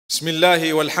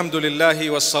Bismillahi walhamdulillahi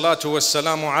wassalatu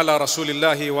wassalamu ala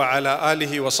rasulillahi wa ala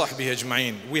alihi wa sahbihi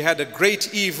ajma'in. We had a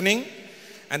great evening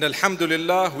and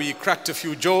alhamdulillah we cracked a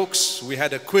few jokes, we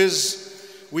had a quiz,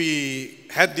 we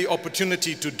had the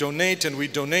opportunity to donate and we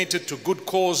donated to good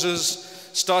causes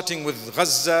starting with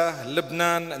Gaza,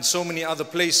 Lebanon and so many other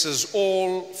places,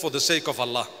 all for the sake of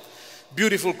Allah.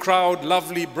 Beautiful crowd,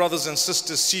 lovely brothers and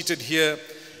sisters seated here.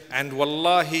 And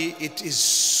wallahi, it is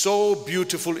so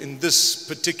beautiful in this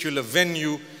particular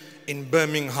venue in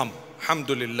Birmingham.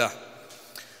 Alhamdulillah.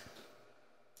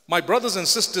 My brothers and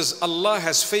sisters, Allah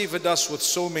has favored us with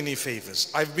so many favors.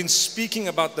 I've been speaking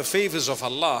about the favors of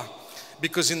Allah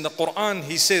because in the Quran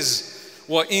He says,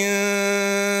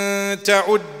 وَإِن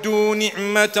تَعُدُّوا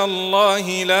نِعْمَةَ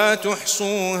اللَّهِ لَا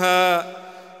تُحْصُوهَا.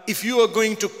 If you are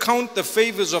going to count the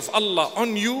favors of Allah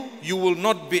on you, you will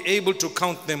not be able to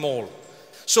count them all.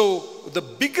 So the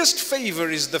biggest favor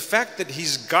is the fact that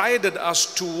He's guided us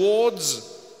towards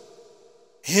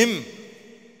Him.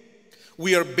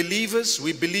 We are believers,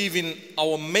 we believe in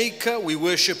our Maker, we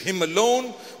worship Him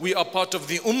alone. We are part of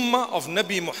the Ummah of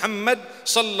Nabi Muhammad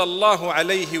sallallahu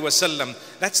alayhi wasallam.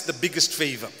 That's the biggest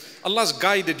favor. Allah's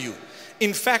guided you.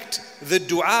 In fact, the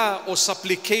dua or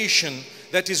supplication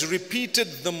that is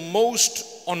repeated the most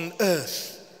on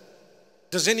earth.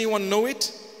 Does anyone know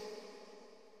it?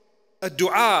 A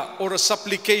dua or a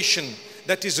supplication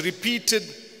that is repeated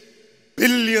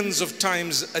billions of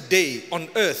times a day on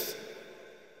earth.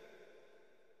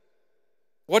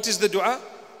 What is the dua?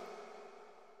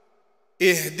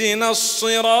 اهدنا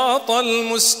الصراط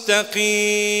المستقيم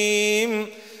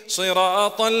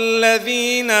صراط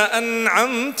الذين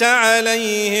أنعمت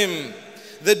عليهم.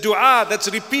 The dua that's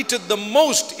repeated the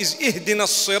most is اهدنا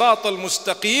الصراط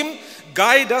المستقيم.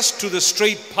 Guide us to the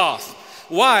straight path.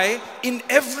 Why? In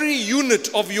every unit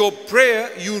of your prayer,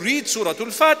 you read Surah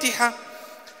Al-Fatiha.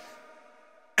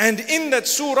 And in that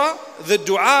surah, the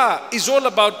dua is all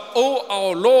about, oh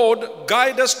our Lord,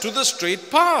 guide us to the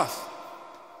straight path.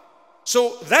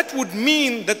 So that would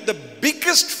mean that the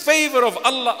biggest favor of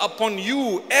Allah upon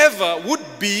you ever would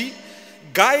be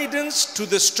guidance to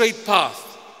the straight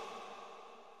path.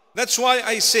 That's why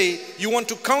I say, you want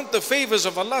to count the favors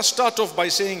of Allah, start off by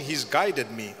saying, He's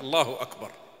guided me. Allahu Akbar.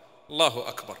 Allahu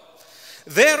Akbar.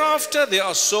 Thereafter, there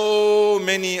are so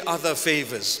many other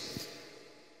favors.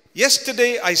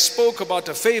 Yesterday, I spoke about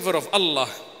a favor of Allah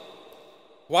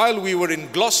while we were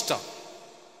in Gloucester.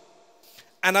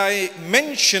 And I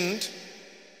mentioned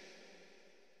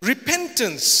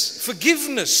repentance,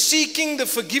 forgiveness, seeking the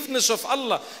forgiveness of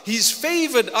Allah. He's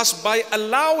favored us by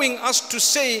allowing us to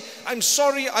say, I'm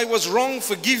sorry, I was wrong,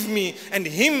 forgive me. And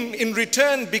Him in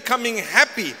return becoming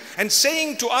happy and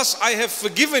saying to us, I have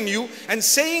forgiven you. And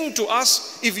saying to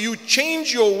us, if you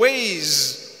change your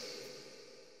ways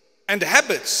and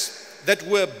habits that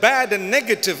were bad and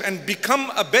negative and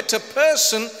become a better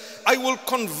person, I will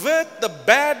convert the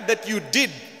bad that you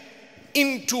did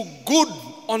into good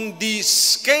on the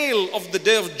scale of the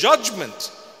Day of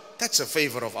Judgment. That's a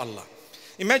favor of Allah.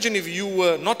 Imagine if you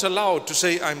were not allowed to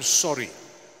say, I'm sorry.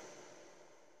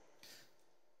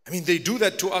 I mean, they do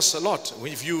that to us a lot.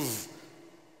 If you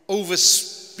were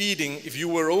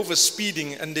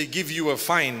overspeeding and they give you a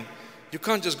fine, you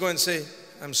can't just go and say,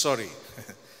 I'm sorry.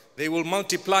 They will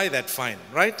multiply that fine,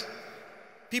 right?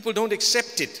 People don't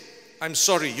accept it. I'm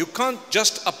sorry. You can't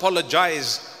just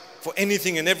apologize for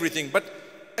anything and everything. But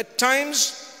at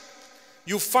times,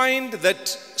 you find that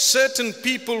certain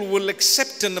people will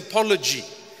accept an apology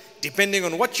depending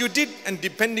on what you did and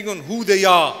depending on who they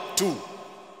are too.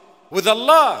 With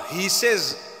Allah, He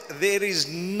says, there is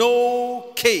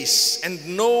no case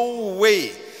and no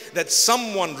way that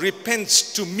someone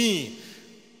repents to me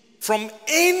from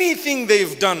anything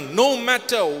they've done, no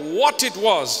matter what it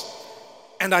was,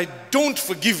 and I don't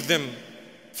forgive them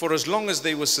for as long as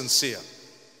they were sincere.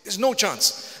 There's no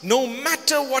chance. No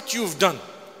matter what you've done.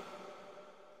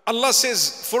 Allah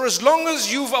says, for as long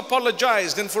as you've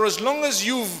apologized and for as long as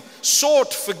you've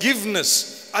sought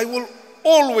forgiveness, I will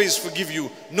always forgive you,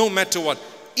 no matter what.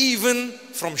 Even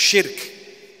from shirk.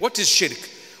 What is shirk?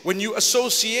 When you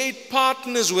associate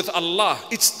partners with Allah,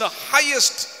 it's the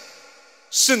highest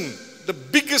sin, the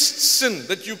biggest sin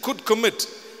that you could commit.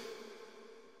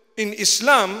 In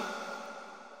Islam,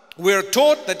 we're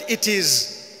taught that it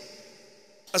is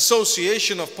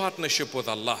association of partnership with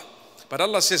Allah. But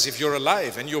Allah says, if you're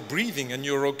alive and you're breathing and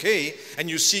you're okay and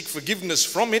you seek forgiveness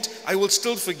from it, I will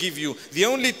still forgive you. The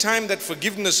only time that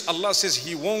forgiveness, Allah says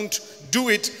He won't do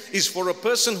it, is for a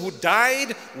person who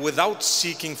died without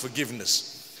seeking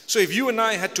forgiveness. So if you and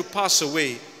I had to pass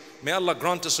away, may Allah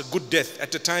grant us a good death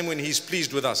at a time when He's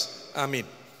pleased with us. Ameen.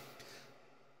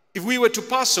 If we were to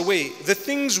pass away, the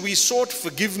things we sought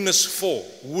forgiveness for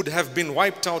would have been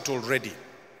wiped out already.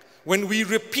 When we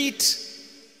repeat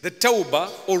the tawbah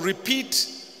or repeat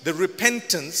the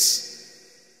repentance,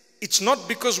 it's not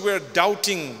because we're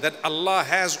doubting that Allah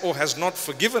has or has not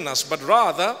forgiven us, but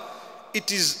rather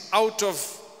it is out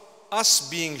of us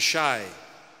being shy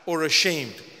or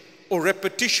ashamed or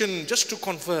repetition just to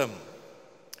confirm.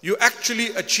 You actually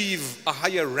achieve a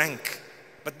higher rank,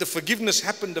 but the forgiveness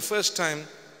happened the first time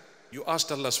you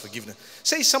asked Allah's forgiveness.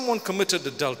 Say someone committed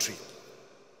adultery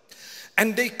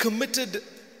and they committed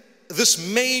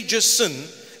this major sin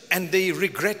and they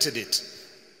regretted it.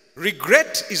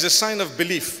 Regret is a sign of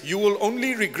belief. You will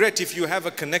only regret if you have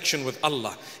a connection with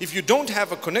Allah. If you don't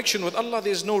have a connection with Allah,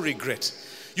 there's no regret.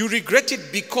 You regret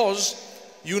it because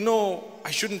you know,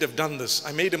 I shouldn't have done this.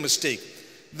 I made a mistake.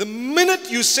 The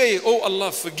minute you say, oh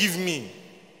Allah, forgive me,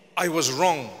 I was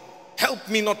wrong. Help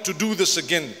me not to do this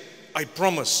again. I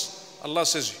promise. Allah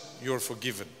says, you're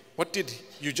forgiven. What did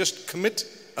you just commit?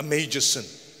 A major sin.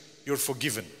 You're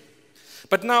forgiven.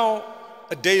 But now,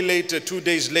 a day later, 2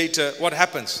 days later, what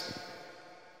happens?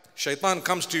 Shaitan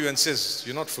comes to you and says,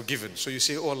 you're not forgiven. So you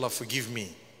say, oh Allah, forgive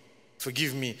me.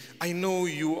 Forgive me. I know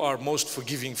you are most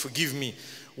forgiving. Forgive me.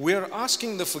 We're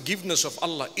asking the forgiveness of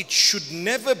Allah. It should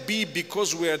never be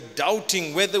because we're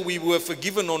doubting whether we were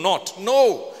forgiven or not.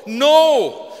 No,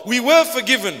 no, we were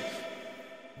forgiven.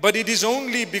 But it is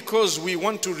only because we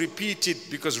want to repeat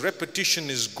it, because repetition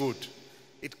is good.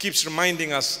 It keeps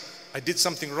reminding us, I did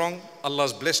something wrong. Allah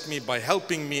has blessed me by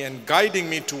helping me and guiding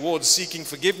me towards seeking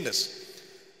forgiveness.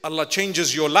 Allah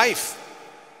changes your life.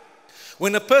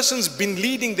 When a person's been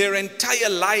leading their entire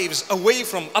lives away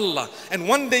from Allah, and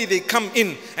one day they come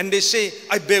in and they say,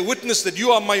 I bear witness that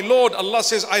you are my Lord. Allah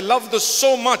says, I love this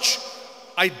so much.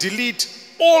 I delete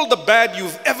all the bad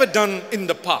you've ever done in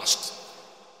the past.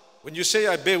 When you say,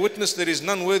 I bear witness there is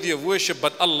none worthy of worship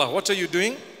but Allah, what are you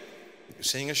doing? You're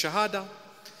saying a shahada.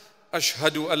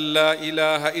 Ashhadu an la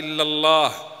ilaha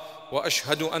illallah wa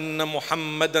ashhadu anna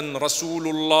Muhammadan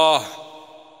Rasulullah.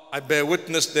 I bear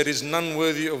witness there is none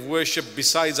worthy of worship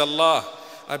besides Allah.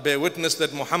 I bear witness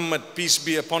that Muhammad, peace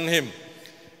be upon him,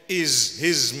 is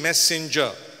his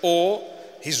messenger or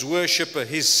his worshipper,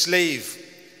 his slave.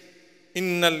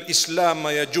 Innal Islam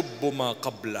yajubbu ma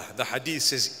qablah. The hadith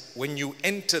says, when you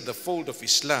enter the fold of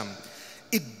Islam,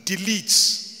 it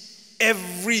deletes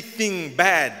everything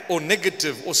bad or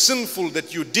negative or sinful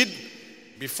that you did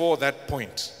before that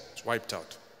point. It's wiped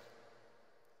out.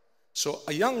 So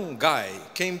a young guy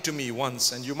came to me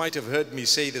once, and you might have heard me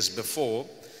say this before,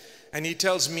 and he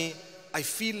tells me, I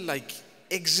feel like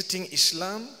exiting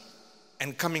Islam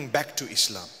and coming back to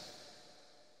Islam.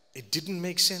 It didn't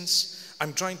make sense.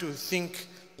 I'm trying to think,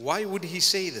 why would he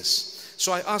say this?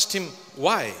 So I asked him,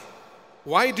 why?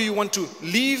 Why do you want to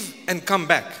leave and come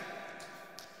back?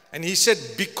 And he said,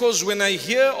 because when I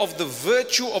hear of the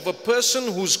virtue of a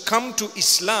person who's come to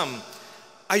Islam,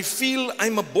 I feel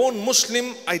I'm a born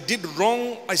Muslim, I did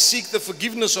wrong, I seek the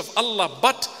forgiveness of Allah,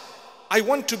 but I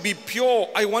want to be pure,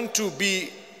 I want to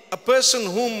be a person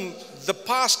whom the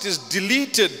past is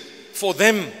deleted for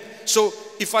them. So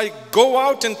if I go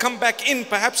out and come back in,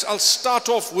 perhaps I'll start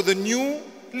off with a new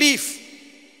leaf.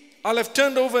 I'll have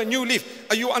turned over a new leaf.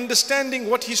 Are you understanding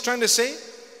what he's trying to say?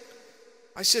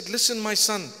 I said, listen, my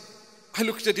son. I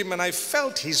looked at him and I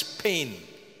felt his pain.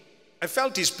 I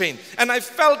felt his pain. And I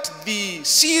felt the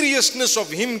seriousness of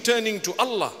him turning to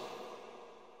Allah.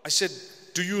 I said,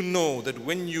 do you know that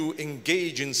when you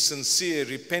engage in sincere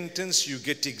repentance, you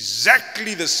get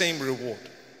exactly the same reward?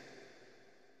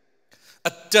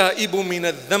 التائب من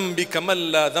الذنب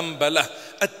كمن لا ذنب له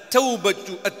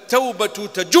التوبة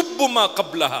تجب ما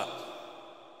قبلها.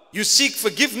 You seek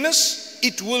forgiveness,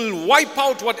 it will wipe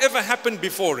out whatever happened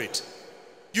before it.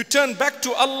 You turn back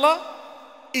to Allah,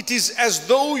 it is as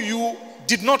though you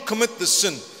did not commit the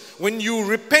sin. When you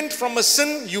repent from a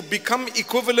sin, you become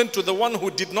equivalent to the one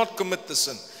who did not commit the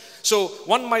sin. So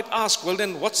one might ask, well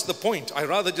then what's the point? I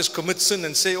rather just commit sin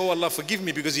and say, oh Allah, forgive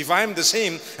me, because if I am the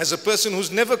same as a person who's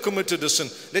never committed a sin.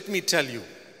 Let me tell you,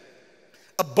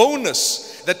 a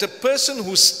bonus that a person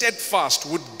who's steadfast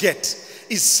would get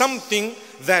is something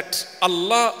that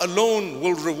Allah alone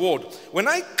will reward. When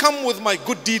I come with my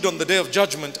good deed on the day of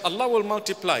judgment, Allah will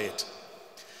multiply it.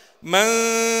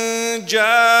 من جاء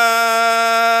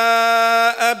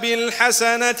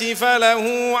بالحسنة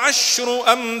فله عشر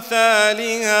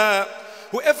أمثالها.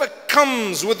 Whoever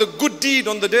comes with a good deed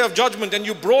on the day of judgment and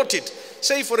you brought it.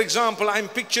 Say for example, I'm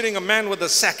picturing a man with a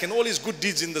sack and all his good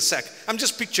deeds in the sack. I'm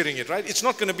just picturing it, right? It's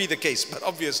not going to be the case, but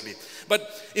obviously.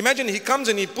 But imagine he comes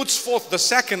and he puts forth the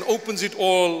sack and opens it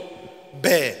all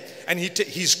bare. And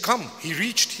he's come, he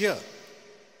reached here.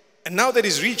 And now that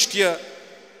he's reached here,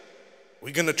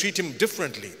 we're going to treat him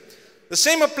differently. The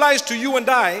same applies to you and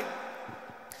I.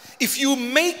 If you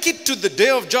make it to the day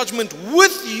of judgment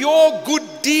with your good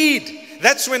deed,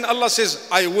 that's when Allah says,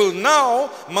 I will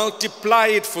now multiply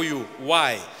it for you.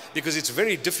 Why? Because it's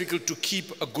very difficult to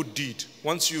keep a good deed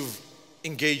once you've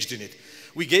engaged in it.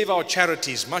 We gave our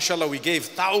charities, mashallah, we gave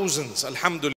thousands, alhamdulillah.